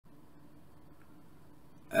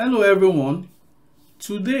Hello everyone.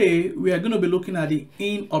 Today we are going to be looking at the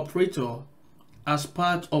in operator as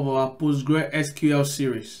part of our PostgreSQL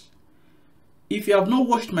series. If you have not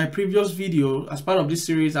watched my previous video as part of this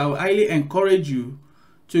series, I will highly encourage you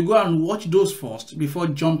to go and watch those first before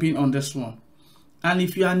jumping on this one. And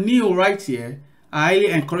if you are new right here, I highly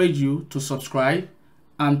encourage you to subscribe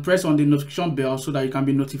and press on the notification bell so that you can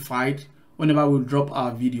be notified whenever we drop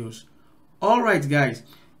our videos. Alright guys,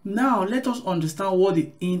 now let us understand what the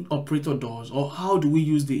in operator does, or how do we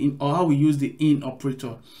use the in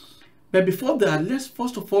operator. But before that, let's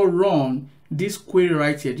first of all run this query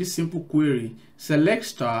right here, this simple query: select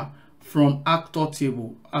star from actor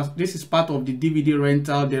table. As this is part of the DVD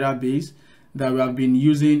rental database that we have been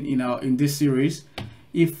using in this series.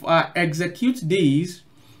 If I execute this,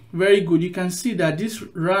 very good, you can see that this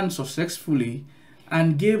ran successfully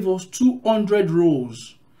and gave us 200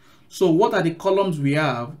 rows. So what are the columns we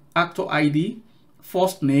have? Actor ID,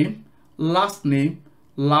 first name, last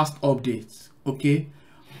update. Okay,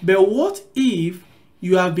 but what if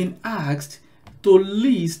you have been asked to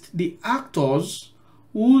list the actors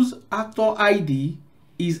whose actor ID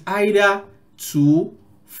is either 2,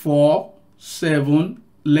 4, 7,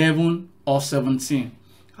 11 or 17?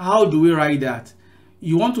 How do we write that?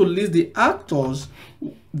 You want to list the actors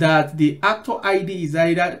that the actor ID is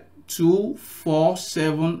either 2, 4,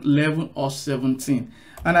 7, 11 or 17.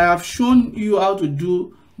 And I have shown you how to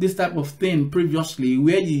do this type of thing previously,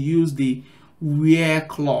 where you use the where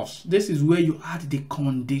clause. This is where you add the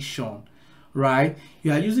condition, right?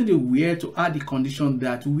 You are using the where to add the condition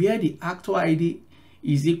that where the actor ID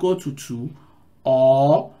is equal to 2,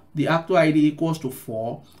 or the actor ID equals to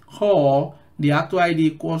 4, or the actor ID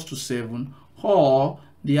equals to 7, or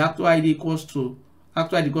the actor ID equals to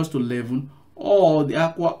 11, or the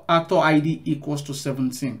actor ID equals to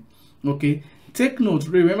 17. Okay, take note,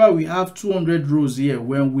 remember we have 200 rows here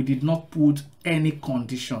when we did not put any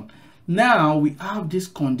condition. Now we have these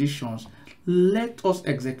conditions. Let us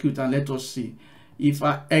execute and let us see. If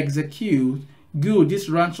I execute, good, this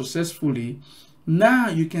ran successfully. Now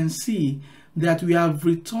you can see that we have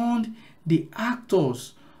returned the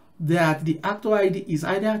actors that the actor ID is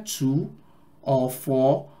either 2 or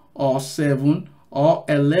 4 or 7 or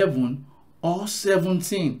 11 or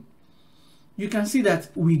 17. You can see that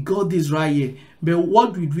we got this right here. But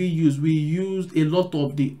what did we use? We used a lot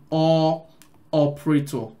of the OR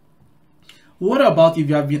operator. What about if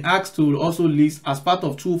you have been asked to also list as part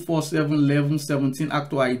of 2, 4, 7, 11, 17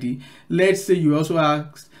 actor ID? Let's say you also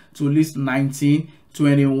asked to list 19,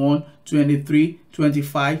 21, 23,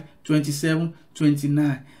 25, 27,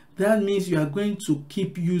 29. That means you are going to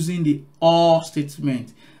keep using the OR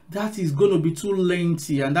statement. That is going to be too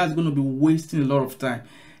lengthy and that's going to be wasting a lot of time.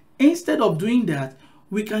 Instead of doing that,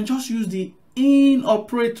 we can just use the in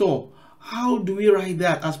operator. How do we write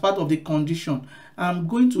that as part of the condition? I'm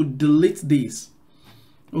going to delete this.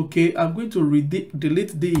 Okay, I'm going to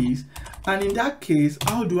delete this, and in that case,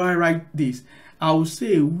 how do I write this? I will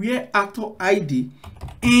say where actor ID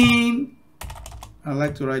in, I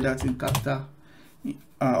like to write that in capital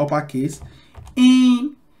uppercase,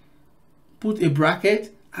 in, put a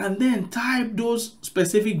bracket, and then type those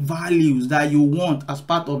specific values that you want as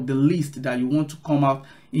part of the list that you want to come out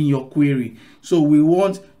in your query. So we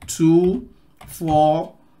want 2,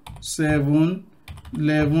 4, 7,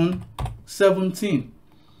 11, 17.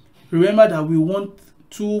 Remember that we want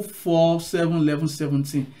 2, 4, 7, 11,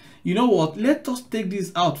 17. You know what? Let us take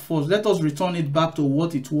this out first. Let us return it back to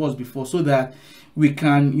what it was before, so that we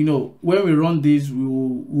can, when we run this,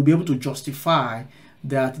 we'll be able to justify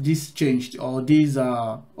that this changed, or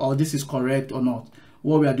this is correct or not.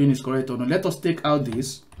 What we are doing is correct or not. Let us take out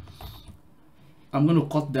this. I'm going to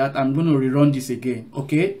cut that. I'm going to rerun this again.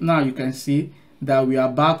 Okay, now you can see that we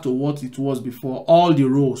are back to what it was before. All the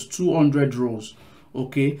rows, 200 rows.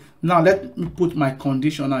 Okay, now let me put my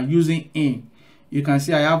condition now using in. You can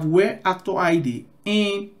see I have where actor ID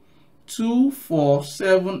in 2, 4,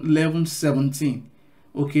 7, 11, 17.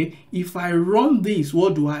 Okay, if I run this,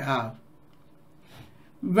 what do I have?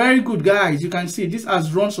 Very good guys, you can see this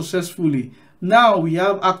has run successfully. Now we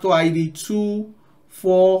have actor ID 2,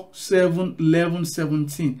 4, 7, 11,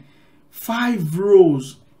 17. 5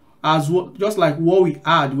 rows as well, just like what we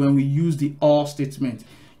had when we use the OR statement.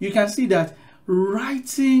 You can see that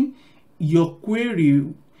writing your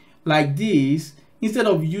query like this, instead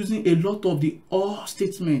of using a lot of the OR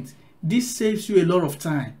statement, this saves you a lot of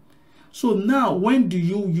time. So now when do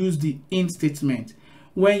you use the in statement?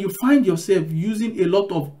 When you find yourself using a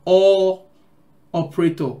lot of OR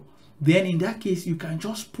operator, then in that case you can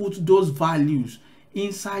just put those values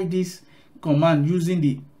inside this command using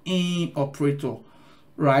the in operator.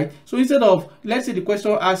 right? So instead of, let's say the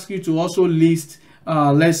question asks you to also list,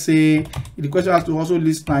 let's say the question has to also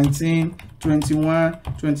list 19, 21,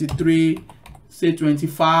 23, say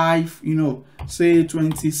 25, you know, say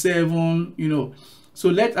 27, you know. So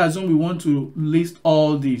let's assume we want to list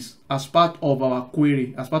all this as part of our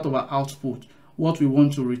query, as part of our output, what we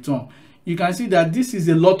want to return. You can see that this is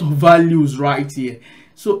a lot of values right here.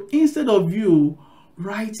 So instead of you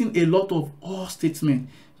writing a lot of or statement,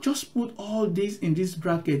 just put all this in this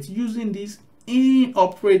bracket using this in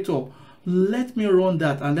operator. Let me run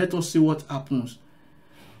that and let us see what happens.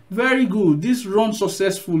 Very good. This runs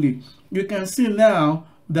successfully. You can see now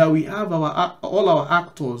that we have our all our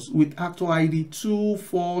actors with actor ID 2,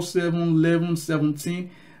 4, 7, 11,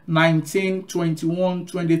 17, 19, 21,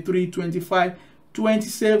 23, 25,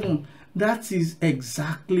 27. That is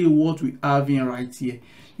exactly what we have in right here.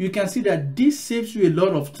 You can see that this saves you a lot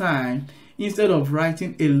of time instead of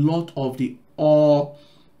writing a lot of the or,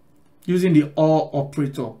 using the or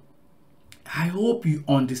operator. I hope you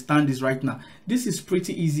understand this right now. This is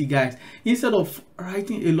pretty easy, guys. Instead of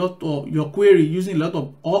writing a lot of your query using a lot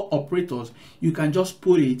of or operators, you can just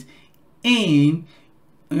put it in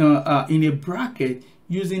a bracket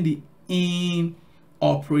using the in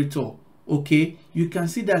operator. Okay, you can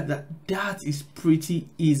see that is pretty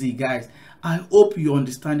easy, guys. I hope you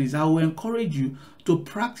understand this. I will encourage you to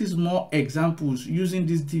practice more examples using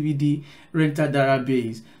this DVD rental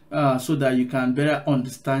database so that you can better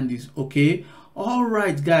understand this. Okay, all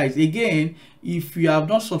right, guys. Again, if you have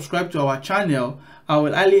not subscribed to our channel, I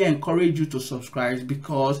will highly encourage you to subscribe,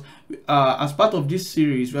 because as part of this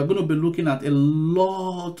series, we are going to be looking at a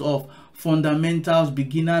lot of fundamentals,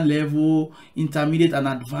 beginner level, intermediate and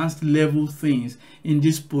advanced level things in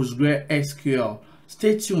this Postgre SQL.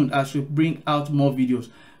 Stay tuned as we bring out more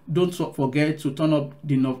videos. Don't forget to turn on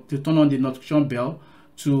the notification bell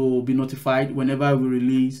to be notified whenever we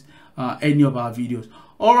release any of our videos.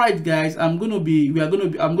 All right, guys, I'm gonna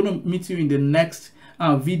meet you in the next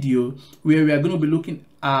video where we are going to be looking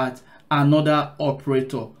at another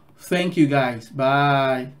operator. Thank you, guys.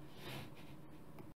 Bye.